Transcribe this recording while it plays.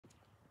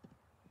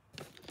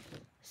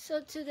So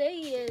today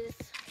is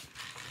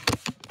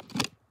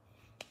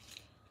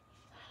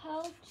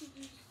how to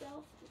do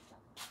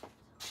self-defense.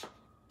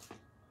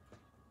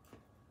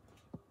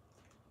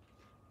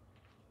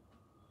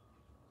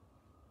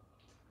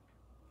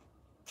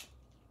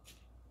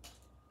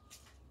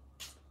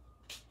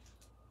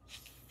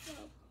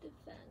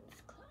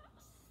 Self-defense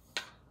class.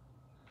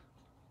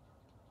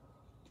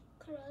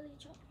 Karate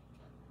chop.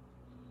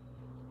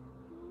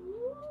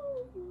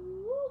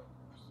 Woo.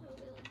 So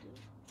we'll do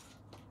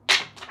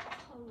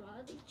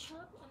karate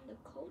chop. I'm the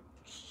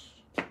coach.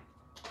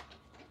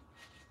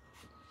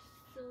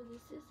 So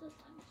this is a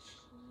Tai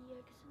Chi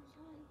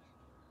exercise.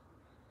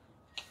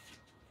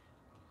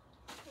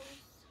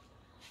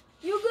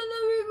 You're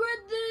gonna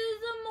regret this.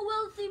 I'm a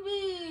wealthy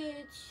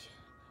bitch.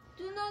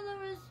 Do not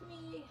arrest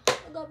me.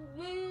 I got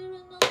beer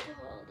and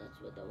alcohol. That's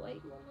what the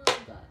white woman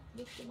got.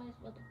 Victimized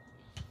by the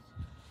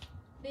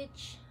police.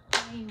 Bitch, I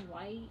ain't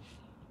white.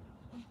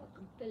 I'm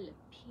fucking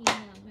Filipino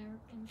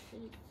American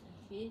citizen,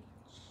 bitch.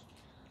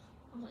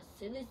 I'm a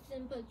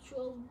citizen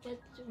patrol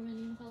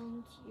veteran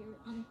volunteer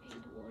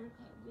unpaid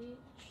worker,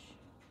 bitch.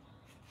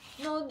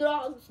 No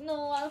drugs,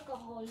 no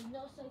alcohol,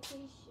 no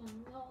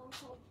citation, no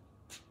alcohol.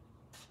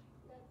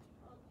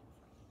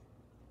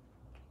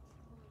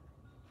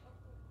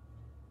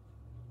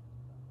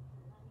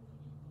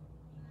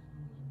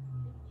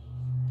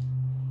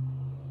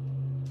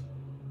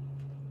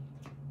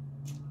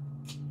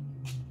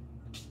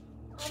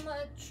 I'm a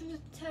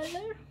truth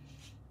teller.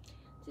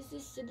 This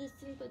is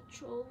citizen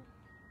patrol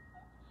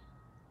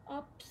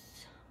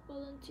ops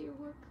volunteer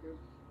worker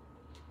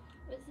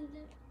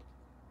resident.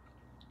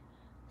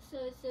 So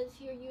it says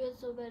here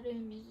USO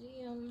Veteran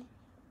Museum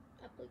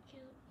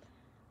applicant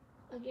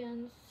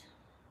against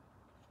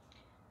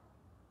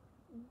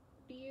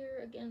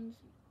beer, against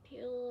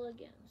pill,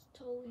 against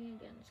towing,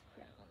 against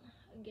crown,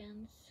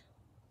 against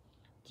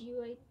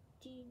DUI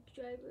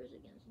drivers,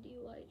 against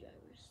DUI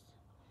drivers,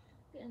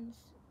 against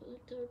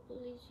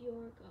police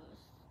York,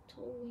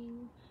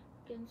 towing,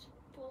 against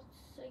false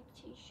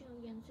citation,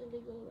 against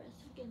illegal arrest,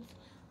 against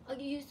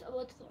abuse of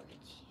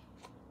authority.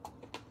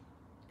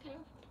 Okay?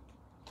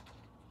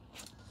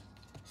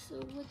 So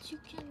what you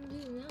can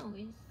do now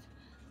is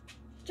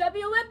drop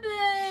your weapon!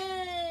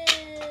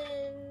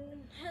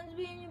 Hands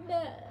behind your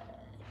back.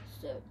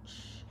 Search.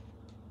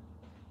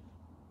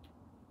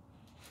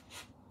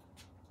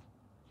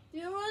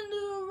 You're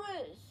under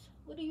arrest.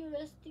 What are you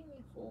arresting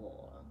me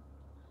for?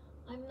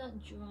 I'm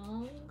not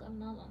drunk. I'm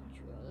not on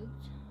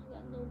drugs. I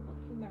got no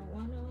fucking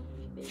marijuana on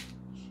me, bitch.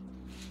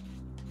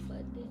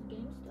 But this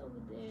gangster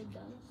over there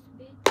does,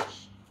 bitch.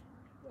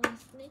 Wanna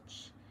snitch?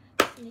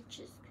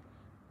 Snitches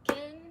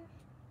can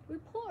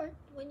report.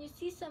 When you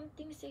see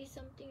something, say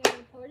something, and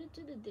report it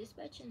to the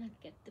dispatch and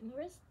get them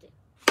arrested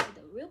by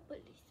the real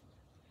police.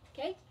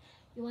 Okay?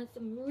 You want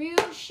some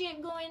real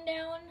shit going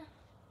down?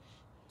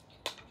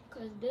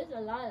 Because there's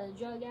a lot of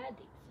drug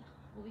addicts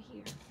over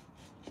here.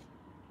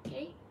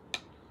 Okay?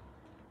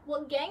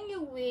 What gang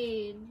you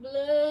with?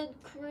 Blood,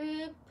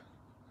 Crip?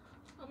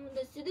 I'm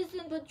the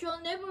Citizen Patrol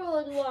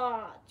Neighborhood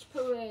Watch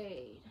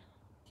Parade.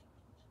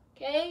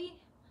 Okay?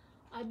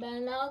 I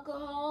ban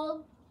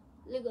alcohol,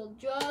 legal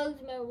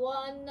drugs,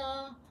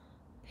 marijuana,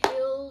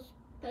 pills,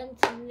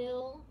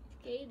 fentanyl.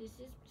 Okay, this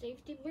is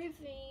safety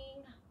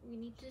briefing. We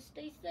need to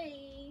stay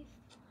safe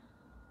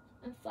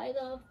and fight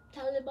off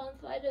Taliban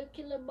fighter,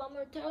 killer,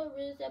 bomber,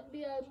 terrorist,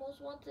 FBI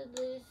most wanted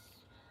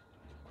list,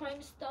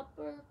 crime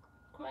stopper,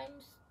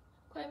 crime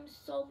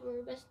solver,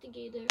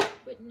 investigator,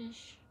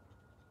 witness.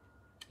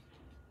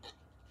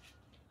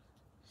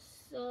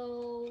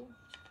 So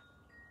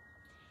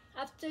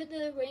after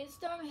the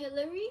rainstorm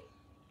Hillary,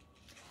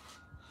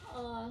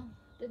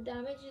 the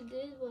damage it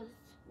did was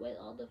wet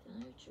all the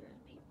furniture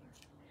and paper.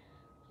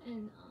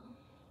 And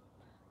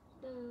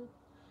the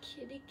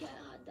kitty cat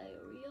had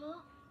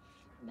diarrhea,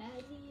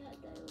 Maddie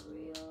had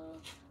diarrhea,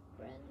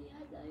 Brandy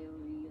had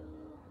diarrhea,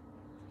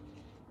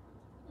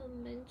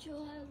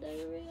 Mencho had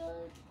diarrhea,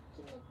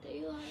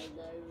 Timoteo had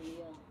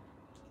diarrhea.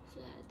 So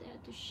they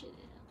had to shit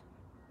it out.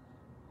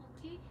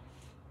 Okay?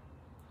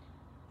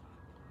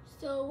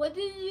 So what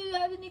did you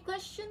have any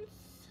questions?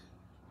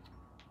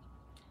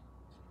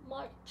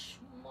 March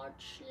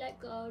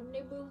like a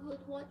neighborhood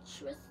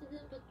watch,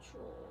 resident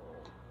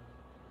patrol,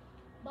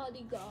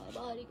 bodyguard.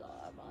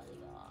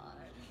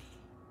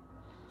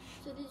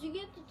 So did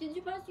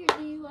you pass your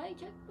DUI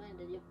checkpoint?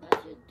 Did you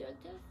pass your drug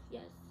test?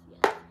 Yes.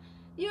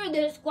 You're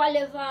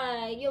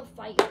disqualified. You're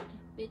fired.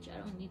 Bitch, I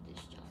don't need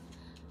this job.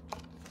 I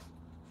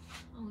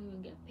don't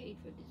even get paid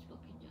for this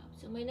fucking job.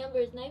 So my number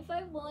is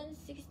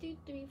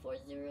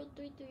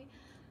 951-623-4033.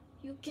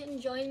 You can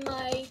join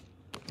my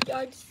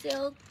yard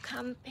sale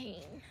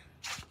campaign.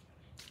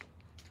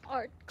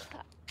 Art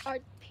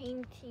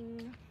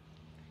painting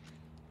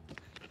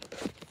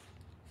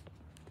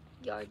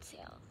yard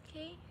sale,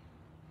 okay?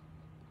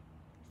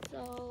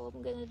 So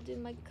I'm gonna do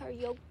my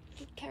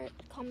karaoke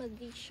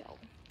comedy show.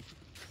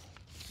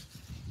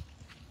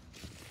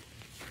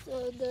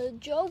 So the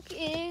joke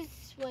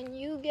is when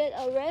you get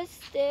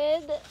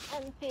arrested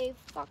and pay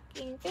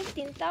fucking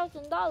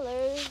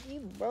 $15,000, you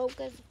broke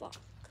as fuck.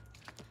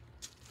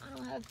 I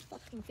don't have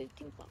fucking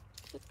 $15,000.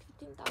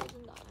 I don't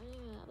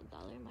even have a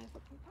dollar in my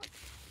fucking pocket.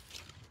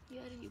 You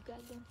out of your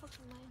goddamn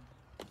fucking mind.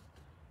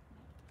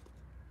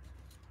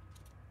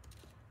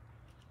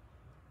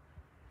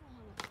 I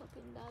have a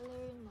fucking dollar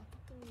in my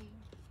fucking name.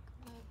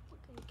 My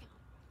fucking account.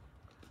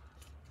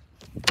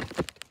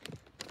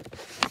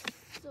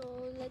 So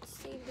let's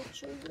save the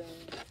children.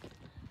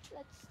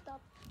 Let's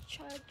stop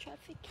child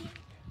trafficking.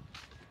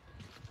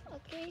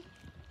 Okay?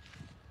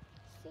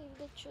 Save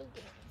the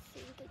children.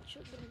 Save the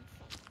children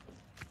fund.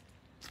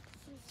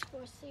 This is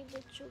for Save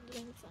the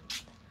Children Fund.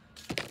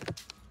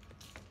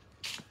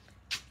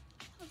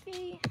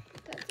 Okay,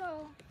 that's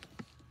all.